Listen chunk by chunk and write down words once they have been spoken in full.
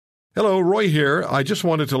Hello, Roy here. I just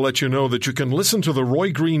wanted to let you know that you can listen to The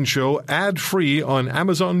Roy Green Show ad-free on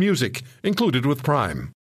Amazon Music, included with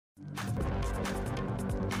Prime.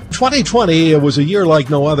 2020 was a year like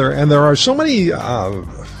no other, and there are so many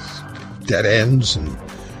dead ends and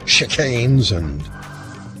chicanes and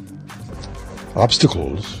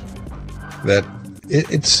obstacles that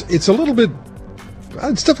it's a little bit,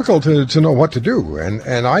 it's difficult to know what to do.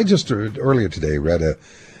 And I just earlier today read a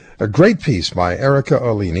great piece by Erica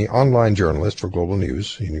Alini, online journalist for Global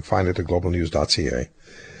News. You can find it at globalnews.ca.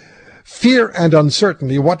 Fear and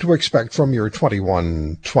uncertainty, what to expect from your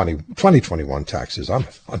 2021 taxes. I'm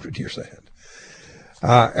 100 years ahead.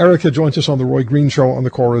 Erica joins us on The Roy Green Show on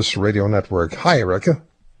the Chorus Radio Network. Hi, Erica.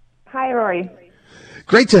 Hi, Roy.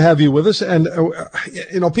 Great to have you with us. And,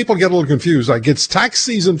 people get a little confused. Like, it's tax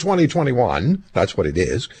season 2021. That's what it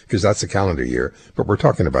is, because that's the calendar year. But we're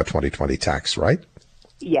talking about 2020 tax, right?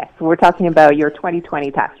 Yes, we're talking about your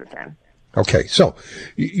 2020 tax return. Okay, so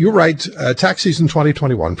you're right. Tax season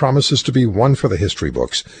 2021 promises to be one for the history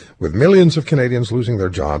books, with millions of Canadians losing their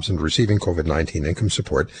jobs and receiving COVID-19 income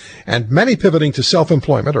support, and many pivoting to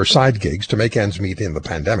self-employment or side gigs to make ends meet in the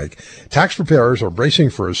pandemic. Tax preparers are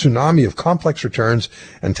bracing for a tsunami of complex returns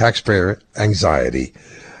and taxpayer anxiety.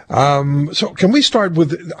 So can we start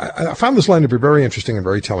with, I found this line to be very interesting and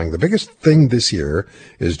very telling. The biggest thing this year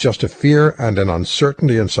is just a fear and an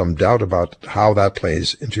uncertainty and some doubt about how that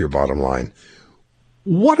plays into your bottom line.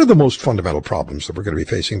 What are the most fundamental problems that we're going to be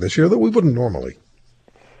facing this year that we wouldn't normally?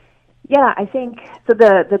 Yeah, I think, so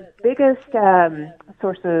the biggest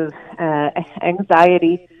source of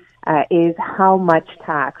anxiety is how much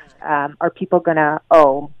tax are people going to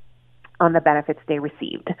owe on the benefits they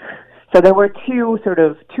received. So there were two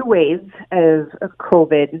ways of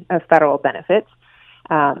COVID federal benefits.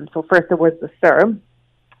 So first there was the CERB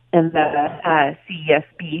and the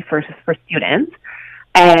CESB for students.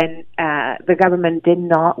 And the government did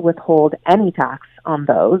not withhold any tax on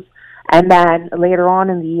those. And then later on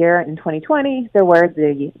in the year, in 2020, there were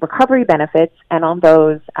the recovery benefits. And on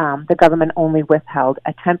those, the government only withheld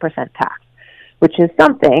a 10% tax, which is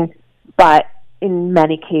something, but in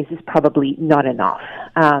many cases, probably not enough.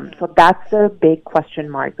 So that's the big question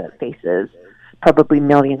mark that faces probably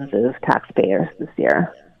millions of taxpayers this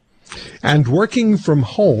year. And working from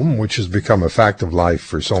home, which has become a fact of life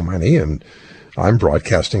for so many, and I'm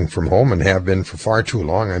broadcasting from home and have been for far too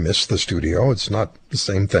long. I miss the studio. It's not the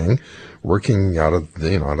same thing. Working out of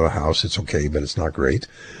the house, it's okay, but it's not great.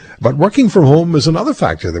 But working from home is another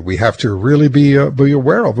factor that we have to really be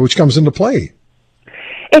aware of, which comes into play.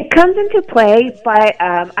 It comes into play, but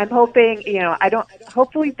I'm hoping,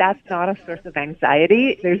 hopefully that's not a source of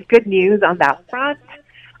anxiety. There's good news on that front.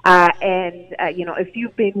 If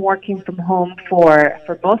you've been working from home for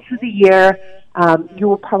most of the year, you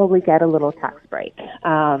will probably get a little tax break.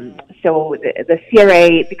 So the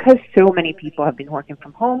CRA, because so many people have been working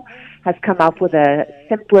from home, has come up with a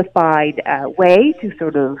simplified way to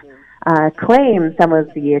sort of claim some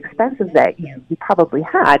of the expenses that you probably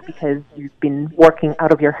had because you've been working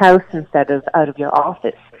out of your house instead of out of your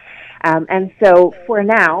office. And so for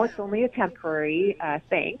now, it's only a temporary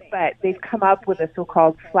thing, but they've come up with a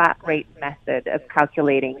so-called flat rate method of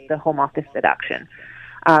calculating the home office deduction.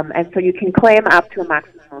 And so you can claim up to a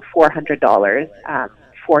maximum of $400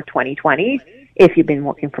 for 2020 if you've been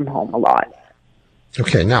working from home a lot.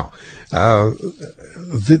 Okay, now,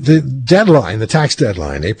 the deadline, the tax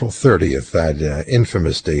deadline, April 30th, that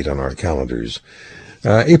infamous date on our calendars,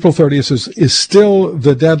 April 30th is still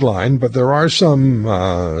the deadline, but there are some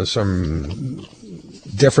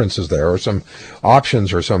differences there, or some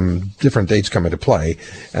options, or some different dates come into play.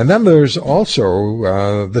 And then there's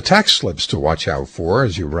also the tax slips to watch out for,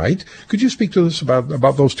 as you write. Could you speak to us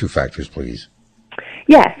about those two factors, please?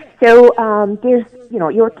 Yes. So there's,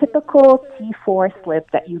 your typical T4 slip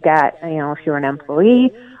that you get, if you're an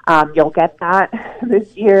employee, you'll get that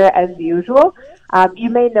this year as usual. You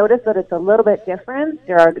may notice that it's a little bit different.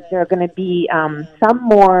 There are going to be some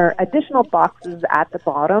more additional boxes at the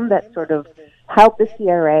bottom that sort of help the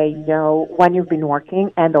CRA know when you've been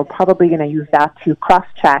working, and they're probably going to use that to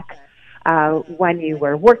cross-check when you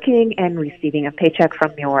were working and receiving a paycheck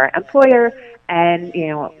from your employer, and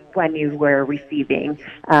when you were receiving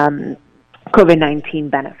COVID-19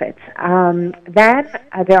 benefits. Then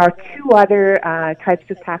there are two other types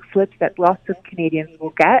of tax slips that lots of Canadians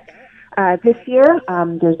will get this year.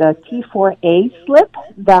 There's a T4A slip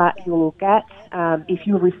that you will get if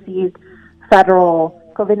you received federal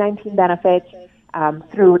COVID-19 benefits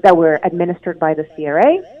that were administered by the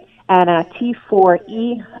CRA, and a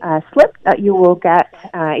T4E slip that you will get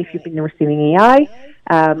if you've been receiving EI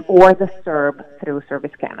or the CERB through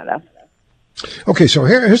Service Canada. Okay, so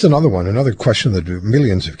here's another one, another question that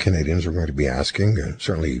millions of Canadians are going to be asking,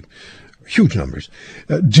 certainly huge numbers.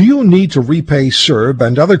 Do you need to repay CERB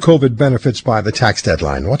and other COVID benefits by the tax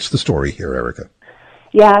deadline? What's the story here, Erica?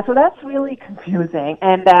 Yeah, so that's really confusing.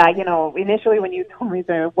 And, initially when you told me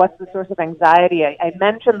what's the source of anxiety, I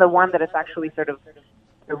mentioned the one that is actually sort of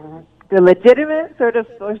the legitimate sort of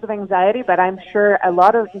source of anxiety, but I'm sure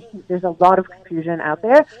there's a lot of confusion out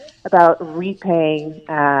there about repaying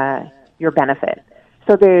your benefit.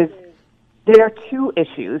 So there are two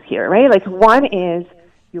issues here, right? Like one is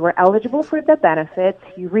you were eligible for the benefits,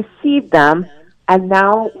 you received them, and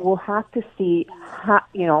now we'll have to see how,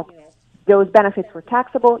 those benefits were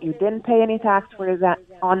taxable. You didn't pay any tax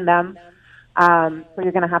on them, so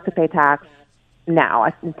you're going to have to pay tax now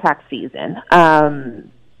in tax season.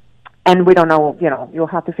 And we don't know, you'll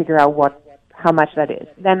have to figure out how much that is.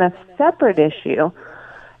 Then a separate issue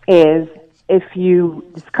is if you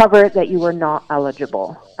discover that you were not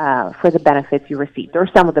eligible for the benefits you received or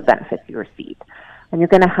some of the benefits you received, and you're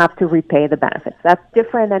going to have to repay the benefits. That's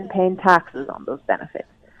different than paying taxes on those benefits.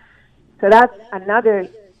 So that's another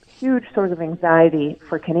huge source of anxiety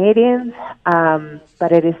for Canadians,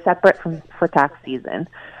 but it is separate for tax season.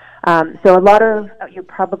 So a lot of you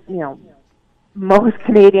probably, most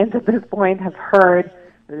Canadians at this point have heard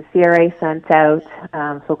the CRA sent out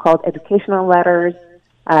so-called educational letters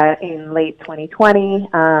in late 2020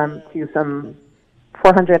 to some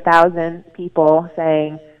 400,000 people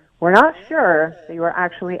saying, we're not sure that you are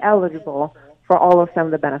actually eligible for all of some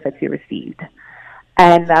of the benefits you received.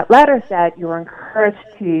 And that letter said you were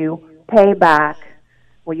encouraged to pay back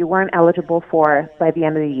what you weren't eligible for by the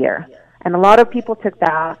end of the year. And a lot of people took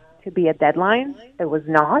that to be a deadline. It was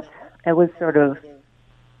not. It was sort of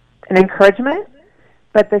an encouragement.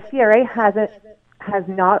 But the CRA has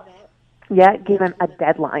not yet given a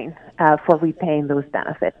deadline for repaying those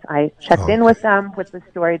benefits. I checked in with them with the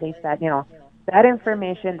story. They said, that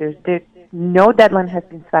information, there's no deadline has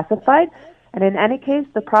been specified. And in any case,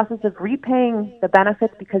 the process of repaying the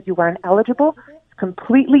benefits because you weren't eligible is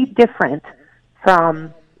completely different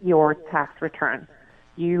from your tax return.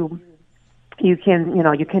 You can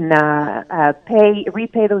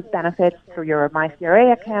repay those benefits through your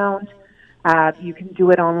MyCRA account. You can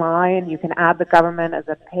do it online. You can add the government as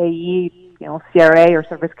a payee, CRA or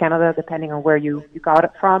Service Canada, depending on where you got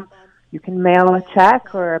it from. You can mail a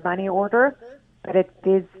check or a money order, but it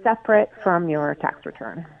is separate from your tax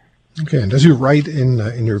return. Okay, and as you write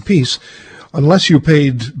in your piece, unless you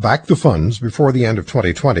paid back the funds before the end of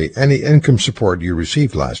 2020, any income support you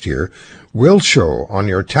received last year will show on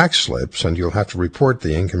your tax slips, and you'll have to report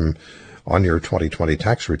the income on your 2020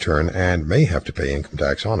 tax return and may have to pay income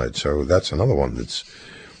tax on it. So that's another one that's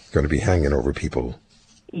going to be hanging over people.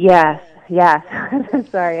 Yes.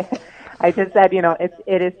 Sorry. I just said,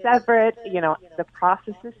 it is separate, the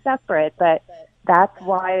process is separate, but that's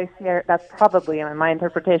why that's probably in my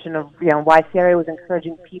interpretation of, why CRA was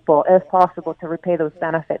encouraging people, if possible, to repay those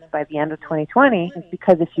benefits by the end of 2020, is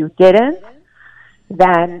because if you didn't,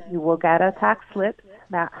 then you will get a tax slip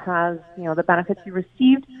that has, the benefits you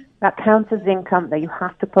received, that counts as income that you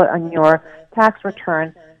have to put on your tax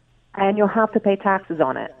return, and you'll have to pay taxes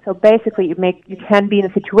on it. So basically, you can be in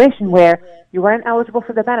a situation where you weren't eligible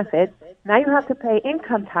for the benefits, now you have to pay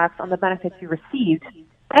income tax on the benefits you received,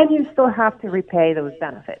 and you still have to repay those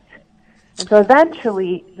benefits. And so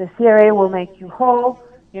eventually, the CRA will make you whole.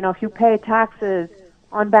 If you pay taxes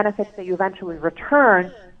on benefits that you eventually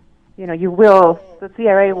return, the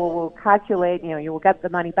CRA will calculate, you will get the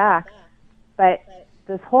money back. But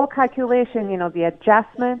this whole calculation, the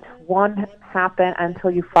adjustment won't happen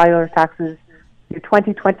until you file your taxes, your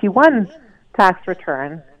 2021 tax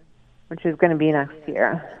return, which is going to be next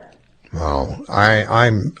year. Wow.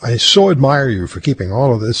 I so admire you for keeping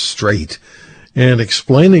all of this straight and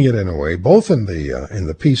explaining it in a way, both in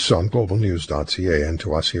the piece on globalnews.ca and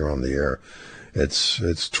to us here on the air.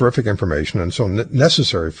 It's terrific information and so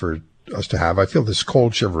necessary for us to have. I feel this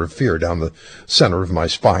cold shiver of fear down the center of my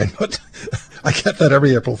spine, but I get that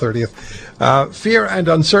every April 30th. Fear and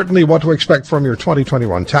uncertainty, what to expect from your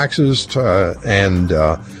 2021 taxes, and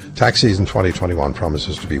tax season 2021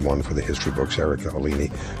 promises to be one for the history books. Erica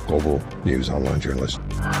Olini, Global News online journalist.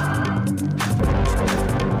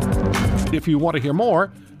 If you want to hear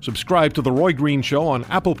more, subscribe to The Roy Green Show on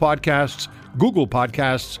Apple Podcasts, Google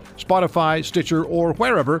Podcasts, Spotify, Stitcher, or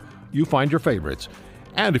wherever you find your favorites.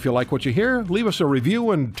 And if you like what you hear, leave us a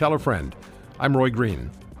review and tell a friend. I'm Roy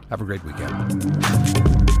Green. Have a great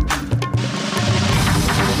weekend.